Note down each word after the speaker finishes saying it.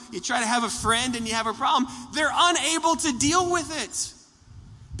you try to have a friend and you have a problem, they're unable to deal with it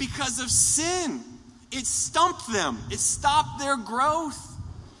because of sin. It stumped them. It stopped their growth.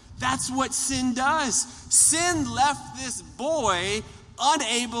 That's what sin does. Sin left this boy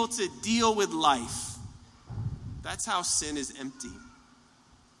unable to deal with life. That's how sin is empty.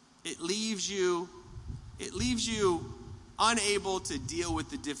 It leaves you unable to deal with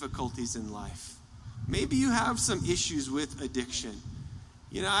the difficulties in life. Maybe you have some issues with addiction.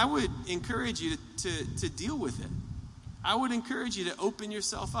 I would encourage you to deal with it. I would encourage you to open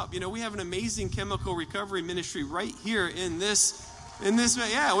yourself up. We have an amazing chemical recovery ministry right here in this.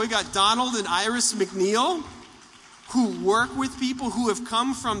 Yeah, we got Donald and Iris McNeil, who work with people who have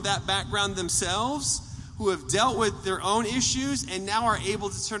come from that background themselves, who have dealt with their own issues and now are able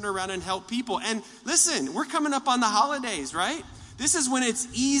to turn around and help people. And listen, we're coming up on the holidays, right? This is when it's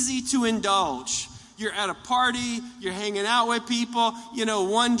easy to indulge. You're at a party, you're hanging out with people,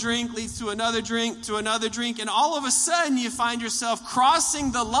 one drink leads to another drink, and all of a sudden you find yourself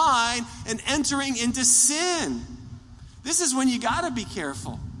crossing the line and entering into sin. This is when you got to be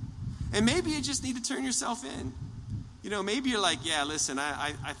careful. And maybe you just need to turn yourself in. Maybe you're like, yeah, listen,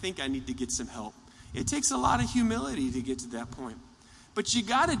 I think I need to get some help. It takes a lot of humility to get to that point. But you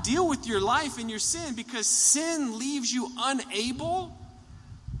got to deal with your life and your sin, because sin leaves you unable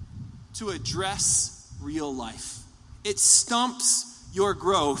to address real life. It stumps your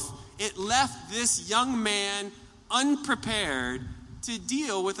growth. It left this young man unprepared to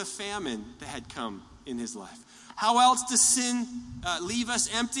deal with a famine that had come in his life. How else does sin leave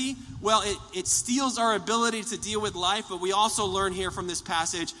us empty? Well, it steals our ability to deal with life, but we also learn here from this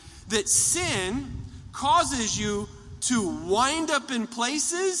passage that sin causes you to wind up in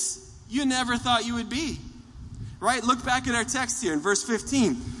places you never thought you would be. Right? Look back at our text here in verse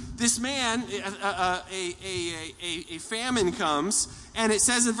 15. This man, a famine comes, and it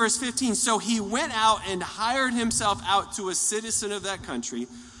says in verse 15, so he went out and hired himself out to a citizen of that country,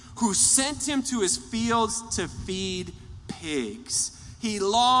 who sent him to his fields to feed pigs. He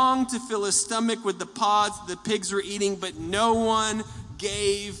longed to fill his stomach with the pods the pigs were eating, but no one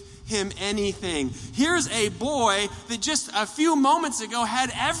gave him anything. Here's a boy that just a few moments ago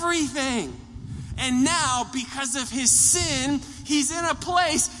had everything. And now, because of his sin, he's in a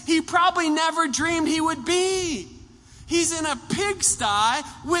place he probably never dreamed he would be. He's in a pigsty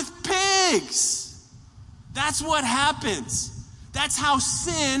with pigs. That's what happens. That's how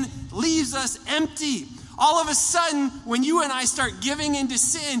sin leaves us empty. All of a sudden, when you and I start giving into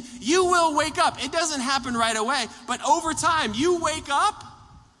sin, you will wake up. It doesn't happen right away, but over time, you wake up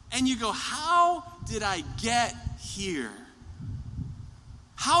and you go, how did I get here?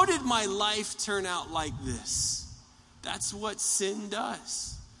 How did my life turn out like this? That's what sin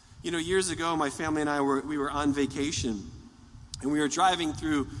does. Years ago, my family and I were on vacation, and we were driving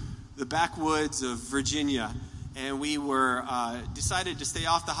through the backwoods of Virginia. And we were decided to stay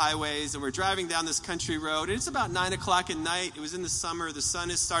off the highways, and we're driving down this country road. And it's about 9 o'clock at night. It was in the summer. The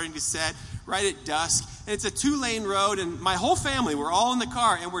sun is starting to set right at dusk. And it's a 2-lane road, and my whole family, we're all in the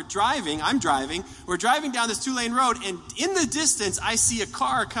car, and we're driving. We're driving down this 2-lane road, and in the distance, I see a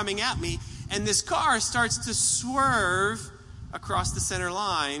car coming at me, and this car starts to swerve across the center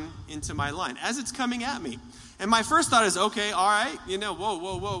line into my line as it's coming at me. And my first thought is, okay, all right,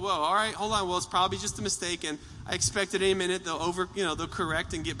 whoa, all right, hold on, well, it's probably just a mistake, and I expected any minute they'll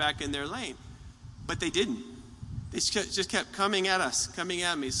correct and get back in their lane. But they didn't. They just kept coming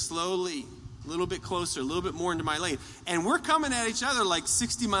at me slowly, a little bit closer, a little bit more into my lane. And we're coming at each other like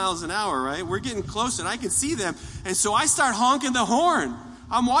 60 miles an hour, right? We're getting closer, and I can see them. And so I start honking the horn.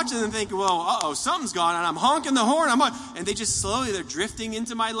 I'm watching them thinking, well, something's gone on. I'm honking the horn. And they just they're drifting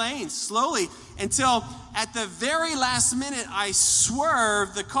into my lane, slowly, until at the very last minute, I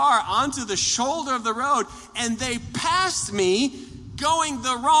swerved the car onto the shoulder of the road, and they passed me going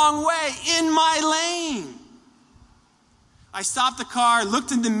the wrong way in my lane. I stopped the car,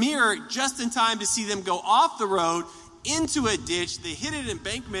 looked in the mirror just in time to see them go off the road into a ditch. They hit an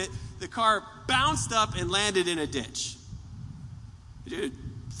embankment. The car bounced up and landed in a ditch. Dude,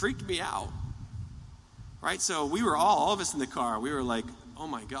 freaked me out. Right? So we were all of us in the car. We were like, oh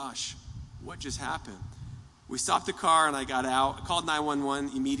my gosh, what just happened? We stopped the car and I got out. I called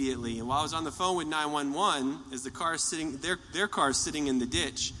 911 immediately. And while I was on the phone with 911, as the car is sitting, their car is sitting in the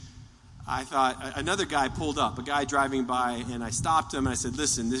ditch, I thought another guy pulled up, a guy driving by, and I stopped him and I said,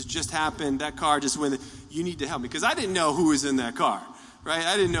 listen, this just happened. That car just went. You need to help me. Because I didn't know who was in that car. right?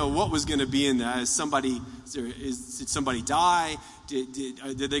 I didn't know what was going to be in that. Did somebody die?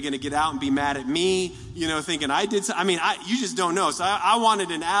 Are they going to get out and be mad at me? Thinking I did. You just don't know. So I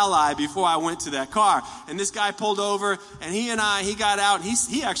wanted an ally before I went to that car. And this guy pulled over, and he got out. And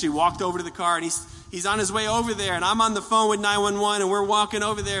he actually walked over to the car, and he's on his way over there. And I'm on the phone with 911, and we're walking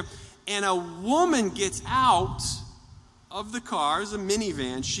over there. And a woman gets out of the car. It's a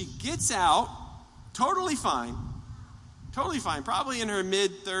minivan. She gets out, totally fine. Totally fine. Probably in her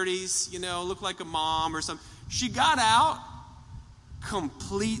mid-30s, looked like a mom or something. She got out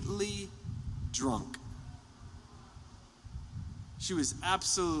completely drunk. She was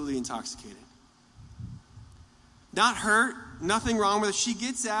absolutely intoxicated. Not hurt, nothing wrong with her. She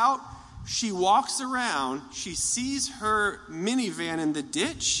gets out, she walks around, she sees her minivan in the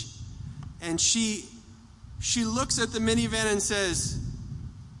ditch, and she looks at the minivan and says,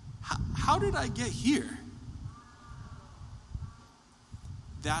 how did I get here?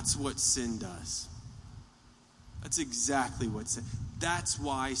 That's what sin does. That's exactly what sin. That's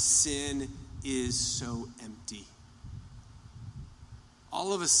why sin is so empty.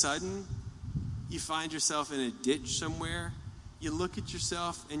 All of a sudden, you find yourself in a ditch somewhere. You look at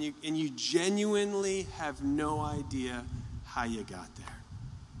yourself and you genuinely have no idea how you got there.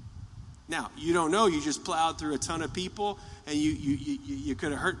 Now, you don't know. You just plowed through a ton of people, and you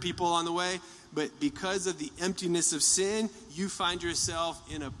could have hurt people on the way. But because of the emptiness of sin, you find yourself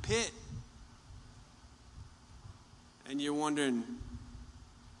in a pit. And you're wondering,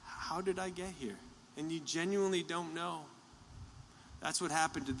 how did I get here? And you genuinely don't know. That's what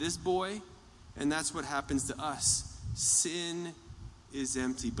happened to this boy, and that's what happens to us. Sin is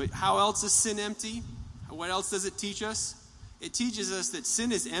empty. But how else is sin empty? What else does it teach us? It teaches us that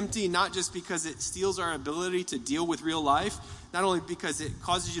sin is empty not just because it steals our ability to deal with real life, not only because it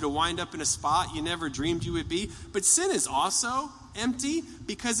causes you to wind up in a spot you never dreamed you would be, but sin is also empty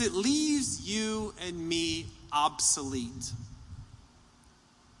because it leaves you and me obsolete.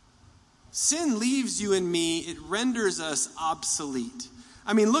 Sin leaves you and me, it renders us obsolete.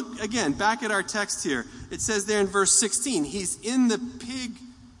 Look again, back at our text here. It says there in verse 16, he's in the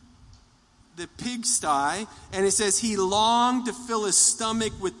pigsty, and it says he longed to fill his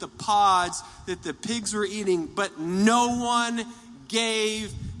stomach with the pods that the pigs were eating, but no one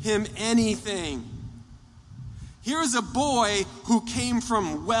gave him anything. Here is a boy who came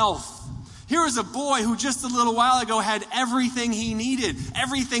from wealth. Here is a boy who just a little while ago had everything he needed,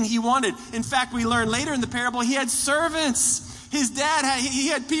 everything he wanted. In fact, we learn later in the parable, he had servants. His dad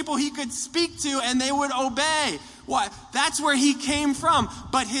had people he could speak to, and they would obey. Why? That's where he came from.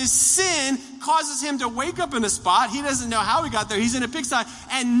 But his sin causes him to wake up in a spot. He doesn't know how he got there. He's in a pigsty,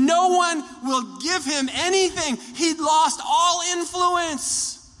 and no one will give him anything. He'd lost all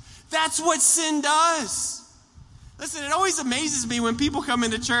influence. That's what sin does. Listen, it always amazes me when people come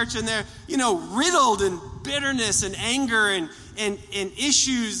into church and they're, riddled in bitterness and anger and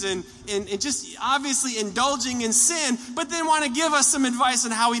issues and just obviously indulging in sin, but then want to give us some advice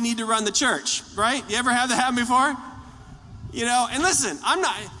on how we need to run the church, right? You ever have that happen before? And listen,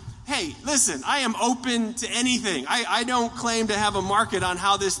 I am open to anything. I don't claim to have a market on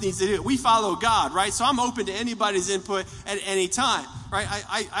how this needs to do. We follow God, right? So I'm open to anybody's input at any time, right?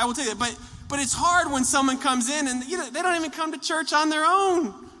 I will tell you that, but it's hard when someone comes in and they don't even come to church on their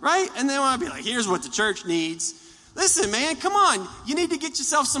own, right? And they want to be like, here's what the church needs. Listen, man, come on. You need to get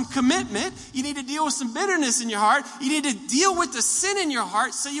yourself some commitment. You need to deal with some bitterness in your heart. You need to deal with the sin in your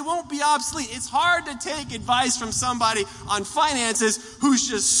heart so you won't be obsolete. It's hard to take advice from somebody on finances who's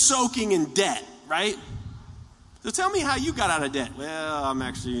just soaking in debt, right? So tell me how you got out of debt. Well, I'm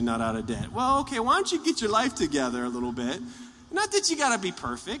actually not out of debt. Well, okay, why don't you get your life together a little bit? Not that you got to be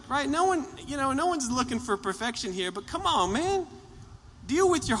perfect, right? No one's looking for perfection here, but come on, man. Deal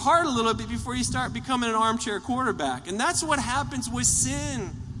with your heart a little bit before you start becoming an armchair quarterback. And that's what happens with sin.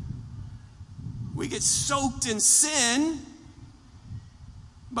 We get soaked in sin,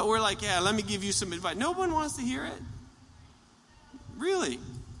 but we're like, yeah, let me give you some advice. No one wants to hear it. Really.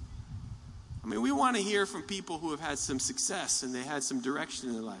 We want to hear from people who have had some success and they had some direction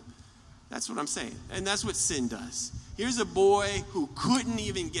in their life. That's what I'm saying. And that's what sin does. Here's a boy who couldn't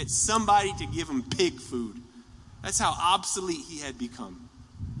even get somebody to give him pig food. That's how obsolete he had become.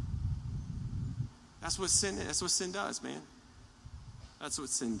 That's what sin is. That's what sin does, man. That's what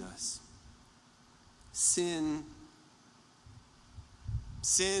sin does. Sin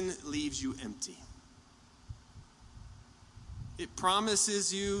leaves you empty. It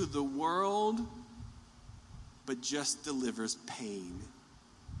promises you the world, but just delivers pain.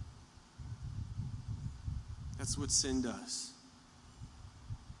 That's what sin does.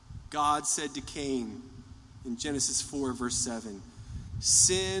 God said to Cain in Genesis 4, verse 7,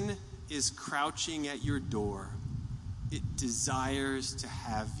 Sin is crouching at your door. It desires to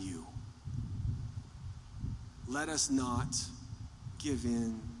have you. Let us not give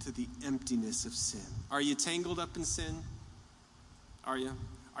in to the emptiness of sin. Are you tangled up in sin? Are you?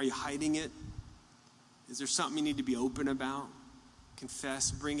 Are you hiding it? Is there something you need to be open about?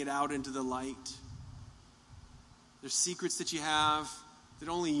 Confess, bring it out into the light. There's secrets that you have that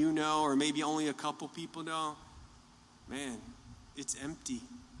only you know, or maybe only a couple people know. Man, it's empty.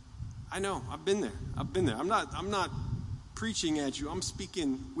 I know, I've been there. I'm not preaching at you. I'm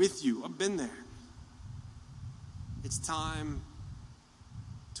speaking with you. I've been there. It's time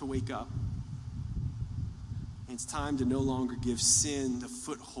to wake up. It's time to no longer give sin the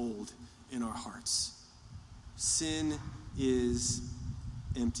foothold in our hearts. Sin is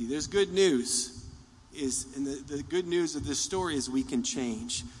empty. There's good news. And the good news of this story is we can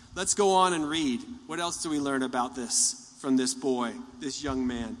change. Let's go on and read. What else do we learn about this from this boy, this young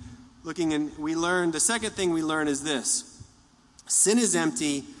man? The second thing we learn is this. Sin is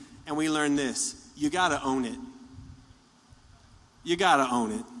empty, and we learn this. You got to own it. You got to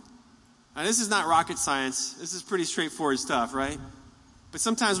own it. Now, this is not rocket science. This is pretty straightforward stuff, right? But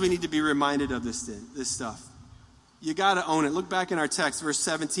sometimes we need to be reminded of this stuff. You got to own it. Look back in our text, verse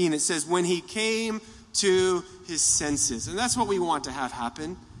 17. It says, when he came to his senses. And that's what we want to have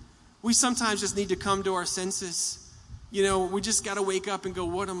happen. We sometimes just need to come to our senses. We just got to wake up and go,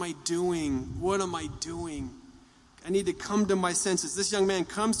 what am I doing? What am I doing? I need to come to my senses. This young man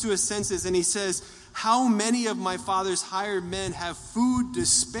comes to his senses and he says, how many of my father's hired men have food to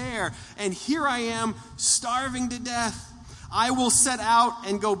spare? And here I am starving to death. I will set out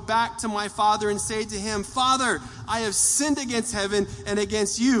and go back to my father and say to him, Father, I have sinned against heaven and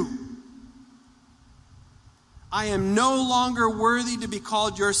against you. I am no longer worthy to be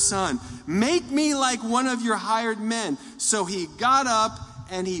called your son. Make me like one of your hired men. So he got up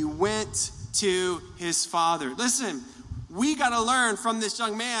and he went to his father. Listen, we got to learn from this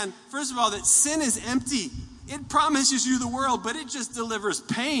young man, first of all, that sin is empty. It promises you the world, but it just delivers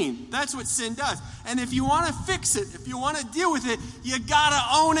pain. That's what sin does. And if you want to fix it, if you want to deal with it, you got to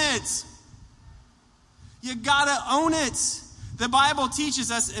own it. You got to own it. The Bible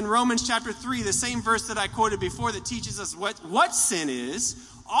teaches us in Romans chapter 3, the same verse that I quoted before that teaches us what sin is,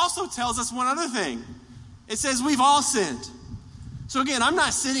 also tells us one other thing. It says we've all sinned. So again, I'm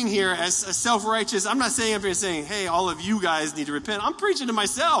not sitting here as a self-righteous. I'm not sitting up here saying, hey, all of you guys need to repent. I'm preaching to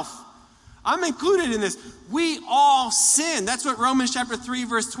myself. I'm included in this. We all sin. That's what Romans chapter 3,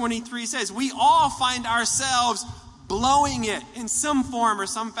 verse 23 says. We all find ourselves blowing it in some form or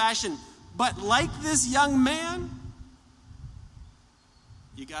some fashion. But like this young man,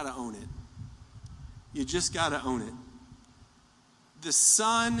 you got to own it. You just got to own it. The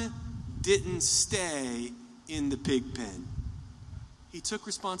son didn't stay in the pig pen. He took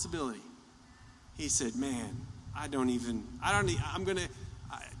responsibility. He said, man,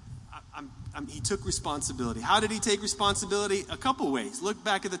 he took responsibility. How did he take responsibility? A couple ways. Look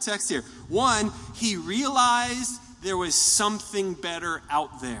back at the text here. One, he realized there was something better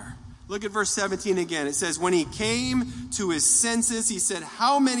out there. Look at verse 17 again. It says, when he came to his senses, he said,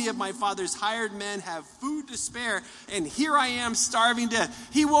 how many of my father's hired men have food to spare? And here I am starving to death.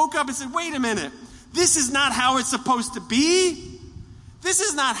 He woke up and said, wait a minute. This is not how it's supposed to be. This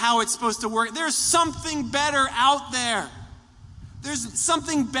is not how it's supposed to work. There's something better out there. There's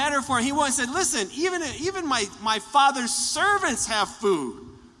something better for him. He once said, listen, even my father's servants have food.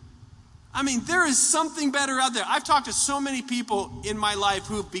 I mean, there is something better out there. I've talked to so many people in my life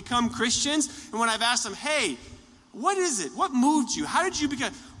who've become Christians, and when I've asked them, hey, what is it? What moved you? How did you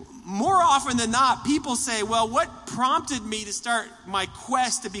become? More often than not, people say, well, what prompted me to start my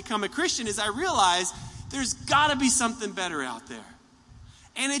quest to become a Christian is I realized there's got to be something better out there.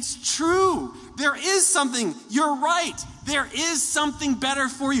 And it's true. There is something. You're right. There is something better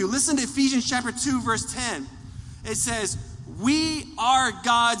for you. Listen to Ephesians chapter 2, verse 10. It says, we are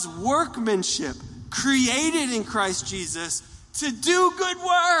God's workmanship, created in Christ Jesus to do good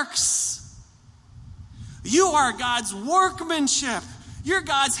works. You are God's workmanship. You're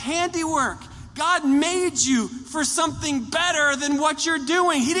God's handiwork. God made you for something better than what you're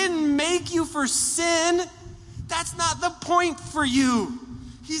doing. He didn't make you for sin. That's not the point for you.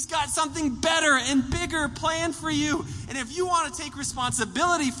 He's got something better and bigger planned for you. And if you want to take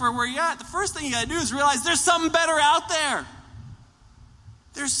responsibility for where you're at, the first thing you got to do is realize there's something better out there.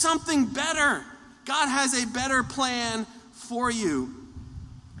 There's something better. God has a better plan for you.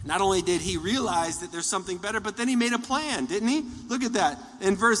 Not only did he realize that there's something better, but then he made a plan, didn't he? Look at that.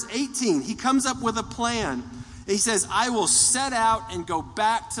 In verse 18, he comes up with a plan. He says, I will set out and go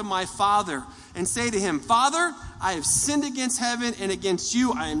back to my father and say to him, Father, I have sinned against heaven and against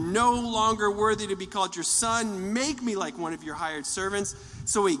you. I am no longer worthy to be called your son. Make me like one of your hired servants.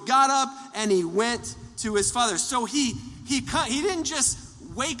 So he got up and he went to his father. So he didn't just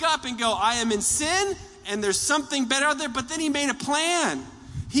wake up and go, I am in sin and there's something better out there. But then he made a plan.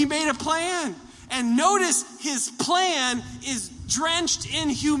 He made a plan. And notice his plan is drenched in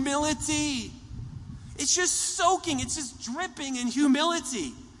humility. It's just soaking. It's just dripping in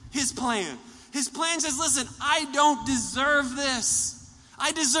humility, his plan. His plan says, listen, I don't deserve this.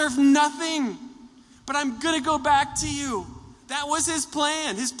 I deserve nothing, but I'm going to go back to you. That was his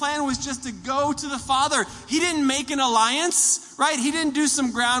plan. His plan was just to go to the Father. He didn't make an alliance, right? He didn't do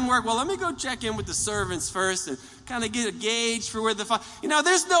some groundwork. Well, let me go check in with the servants first and kind of get a gauge for where the Father,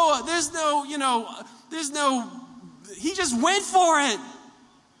 he just went for it.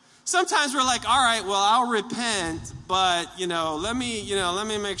 Sometimes we're like, all right, well, I'll repent, but, let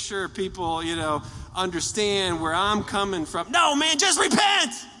me make sure people, understand where I'm coming from. No, man, just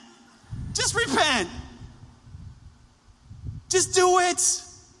repent. Just repent. Just do it.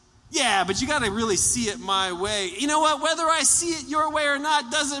 Yeah, but you got to really see it my way. You know what? Whether I see it your way or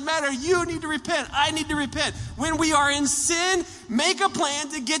not doesn't matter. You need to repent. I need to repent. When we are in sin, make a plan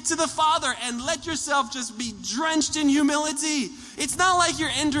to get to the Father and let yourself just be drenched in humility. It's not like you're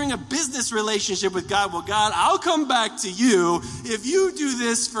entering a business relationship with God. Well, God, I'll come back to you if you do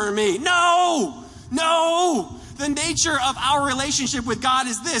this for me. No. The nature of our relationship with God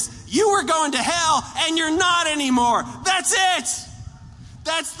is this. You were going to hell and you're not anymore. That's it.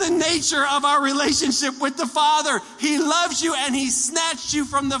 That's the nature of our relationship with the Father. He loves you and he snatched you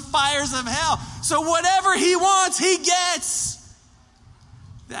from the fires of hell. So whatever he wants, he gets.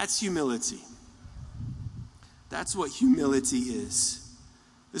 That's humility. That's what humility is.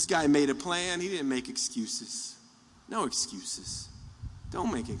 This guy made a plan. He didn't make excuses. No excuses.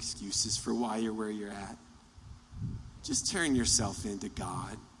 Don't make excuses for why you're where you're at. Just turn yourself into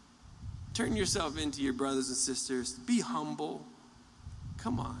God. Turn yourself into your brothers and sisters. Be humble.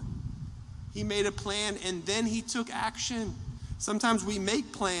 Come on. He made a plan and then he took action. Sometimes we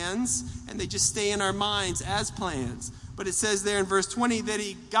make plans and they just stay in our minds as plans. But it says there in verse 20 that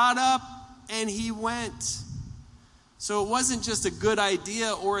he got up and he went. So it wasn't just a good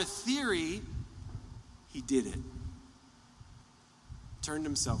idea or a theory. He did it. Turned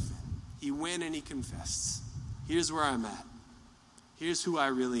himself in. He went and he confessed. Here's where I'm at. Here's who I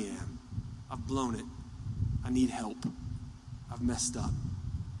really am. I've blown it. I need help. I've messed up.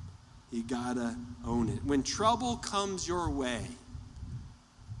 You gotta own it. When trouble comes your way,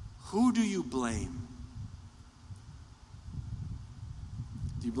 who do you blame?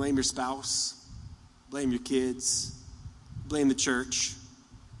 Do you blame your spouse? Blame your kids? Blame the church?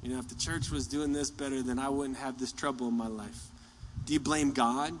 If the church was doing this better, then I wouldn't have this trouble in my life. Do you blame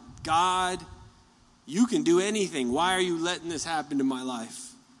God? God, you can do anything. Why are you letting this happen to my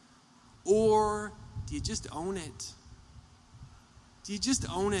life? Or do you just own it? Do you just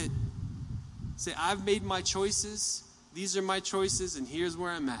own it? Say, I've made my choices. These are my choices, and here's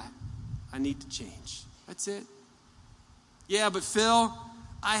where I'm at. I need to change. That's it. Yeah, but Phil,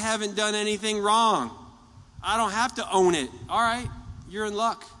 I haven't done anything wrong. I don't have to own it. All right, you're in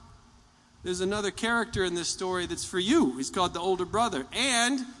luck. There's another character in this story that's for you. He's called the older brother.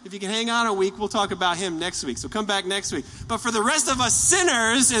 And if you can hang on a week, we'll talk about him next week. So come back next week. But for the rest of us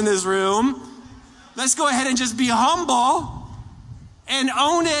sinners in this room, let's go ahead and just be humble and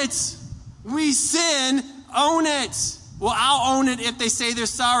own it. We sin, own it. Well, I'll own it if they say they're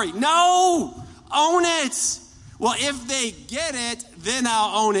sorry. No, own it. Well, if they get it, then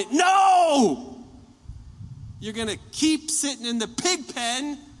I'll own it. No! You're going to keep sitting in the pig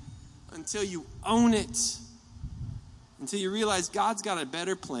pen until you own it. Until you realize God's got a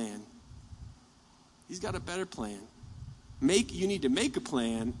better plan. He's got a better plan. You need to make a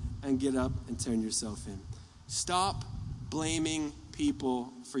plan and get up and turn yourself in. Stop blaming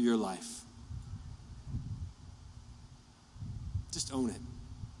people for your life. Just own it.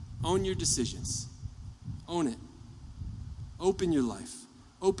 Own your decisions. Own it. Open your life.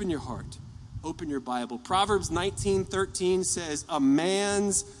 Open your heart. Open your Bible. Proverbs 19:13 says, a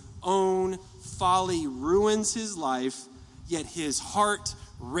man's own folly ruins his life, yet his heart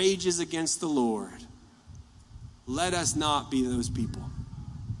rages against the Lord. Let us not be those people.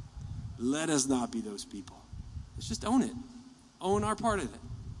 Let us not be those people. Let's just own it. Own our part of it.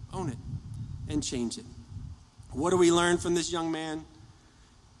 Own it. And change it. What do we learn from this young man?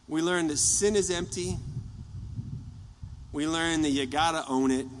 We learn that sin is empty. We learn that you gotta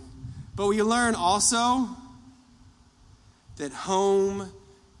own it. But we learn also that home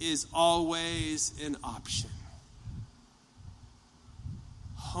is always an option.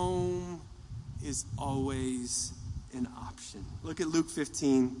 home is always an option. Look at Luke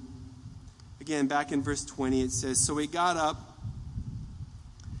 15. Again, back in verse 20, it says, so he got up,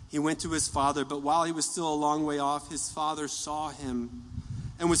 he went to his father, but while he was still a long way off, his father saw him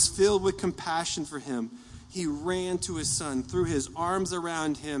and was filled with compassion for him. He ran to his son, threw his arms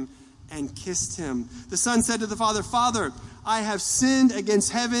around him, and kissed him. The son said to the father, Father, I have sinned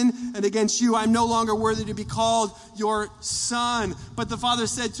against heaven and against you. I'm no longer worthy to be called your son. But the father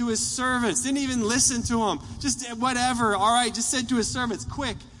said to his servants, didn't even listen to him, just whatever. All right, just said to his servants,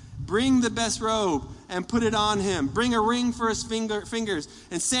 quick, bring the best robe and put it on him. Bring a ring for his fingers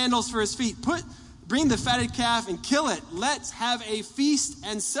and sandals for his feet. Bring the fatted calf and kill it. Let's have a feast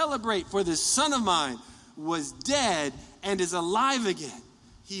and celebrate, for this son of mine was dead and is alive again.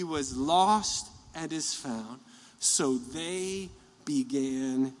 He was lost and is found. So they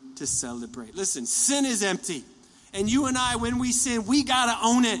began to celebrate. Listen, sin is empty. And you and I, when we sin, we got to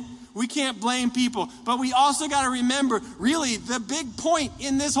own it. We can't blame people. But we also got to remember, really, the big point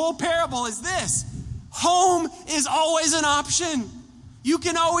in this whole parable is this. Home is always an option. You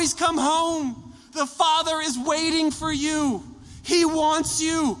can always come home. The Father is waiting for you. He wants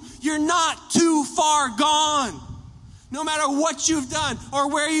you. You're not too far gone. No matter what you've done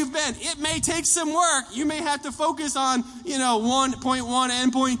or where you've been, it may take some work. You may have to focus on, 1.1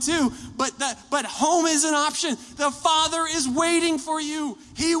 and 0.2, but home is an option. The Father is waiting for you.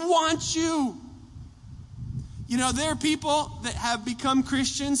 He wants you. There are people that have become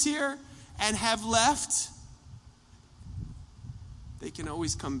Christians here and have left. They can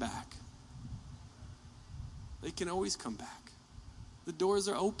always come back. They can always come back. The doors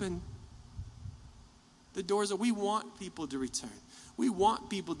are open. We want people to return. We want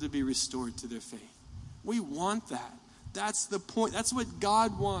people to be restored to their faith. We want that. That's the point. That's what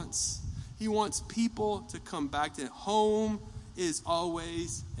God wants. He wants people to come back to it. Home is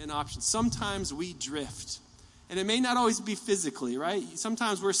always an option. Sometimes we drift. And it may not always be physically, right?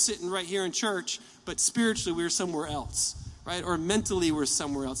 Sometimes we're sitting right here in church, but spiritually we're somewhere else, right? Or mentally we're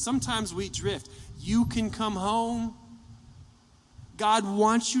somewhere else. Sometimes we drift. You can come home. God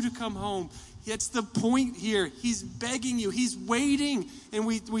wants you to come home. That's the point here. He's begging you. He's waiting. And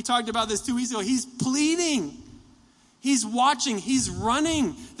we talked about this 2 weeks ago. He's pleading. He's watching. He's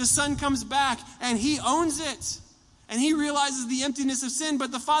running. The son comes back and he owns it. And he realizes the emptiness of sin.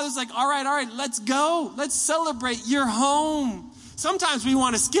 But the father's like, all right, let's go. Let's celebrate. You're home. Sometimes we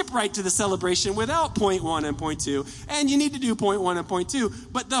want to skip right to the celebration without 0.1 and 0.2. And you need to do 0.1 and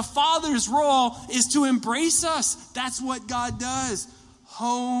 0.2. But the father's role is to embrace us. That's what God does.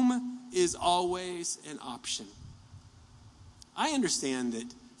 Home is always an option. I understand that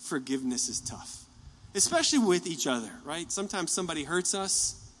forgiveness is tough, especially with each other, right? Sometimes somebody hurts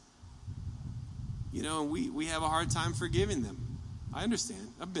us, and we have a hard time forgiving them. I understand.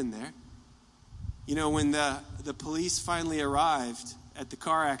 I've been there. When the police finally arrived at the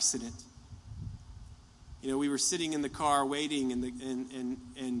car accident, we were sitting in the car waiting,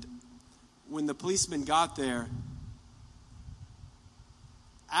 and when the policeman got there,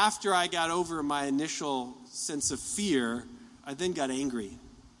 after I got over my initial sense of fear, I then got angry.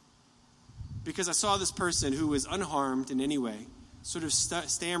 Because I saw this person who was unharmed in any way, sort of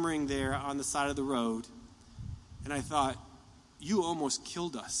stammering there on the side of the road. And I thought, you almost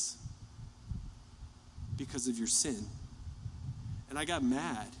killed us because of your sin. And I got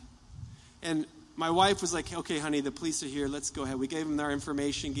mad. And my wife was like, okay, honey, the police are here. Let's go ahead. We gave them our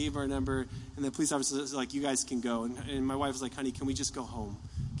information, gave our number, and the police officer was like, you guys can go. And my wife was like, honey, can we just go home?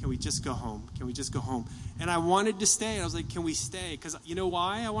 Can we just go home? Can we just go home? And I wanted to stay. I was like, can we stay? Because you know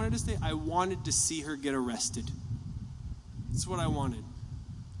why I wanted to stay? I wanted to see her get arrested. That's what I wanted.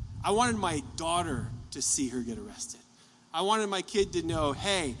 I wanted my daughter to see her get arrested. I wanted my kid to know,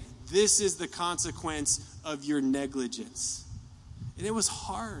 hey, this is the consequence of your negligence. And it was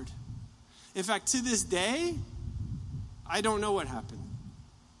hard. In fact, to this day, I don't know what happened.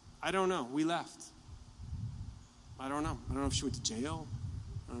 I don't know. We left. I don't know. I don't know if she went to jail.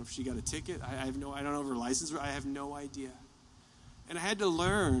 I don't know if she got a ticket. I don't know if her license. I have no idea. And I had to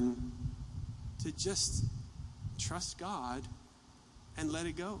learn to just trust God and let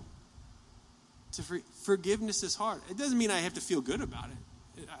it go. Forgiveness is hard. It doesn't mean I have to feel good about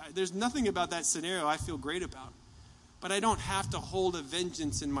it. There's nothing about that scenario I feel great about. But I don't have to hold a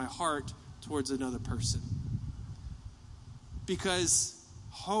vengeance in my heart towards another person. Because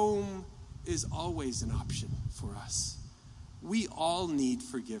home is always an option for us. We all need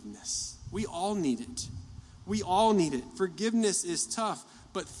forgiveness. We all need it. We all need it. Forgiveness is tough,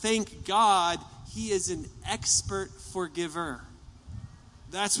 but thank God he is an expert forgiver.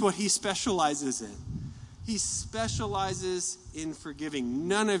 That's what he specializes in. He specializes in forgiving.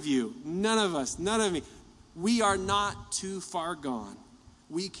 None of you, none of us, none of me, we are not too far gone.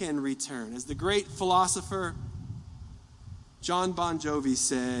 We can return. As the great philosopher John Bon Jovi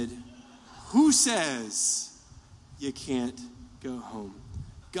said, who says you can't go home?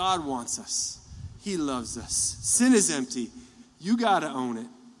 God wants us. He loves us. Sin is empty. You got to own it.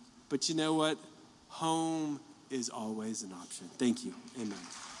 But you know what? Home is always an option. Thank you. Amen.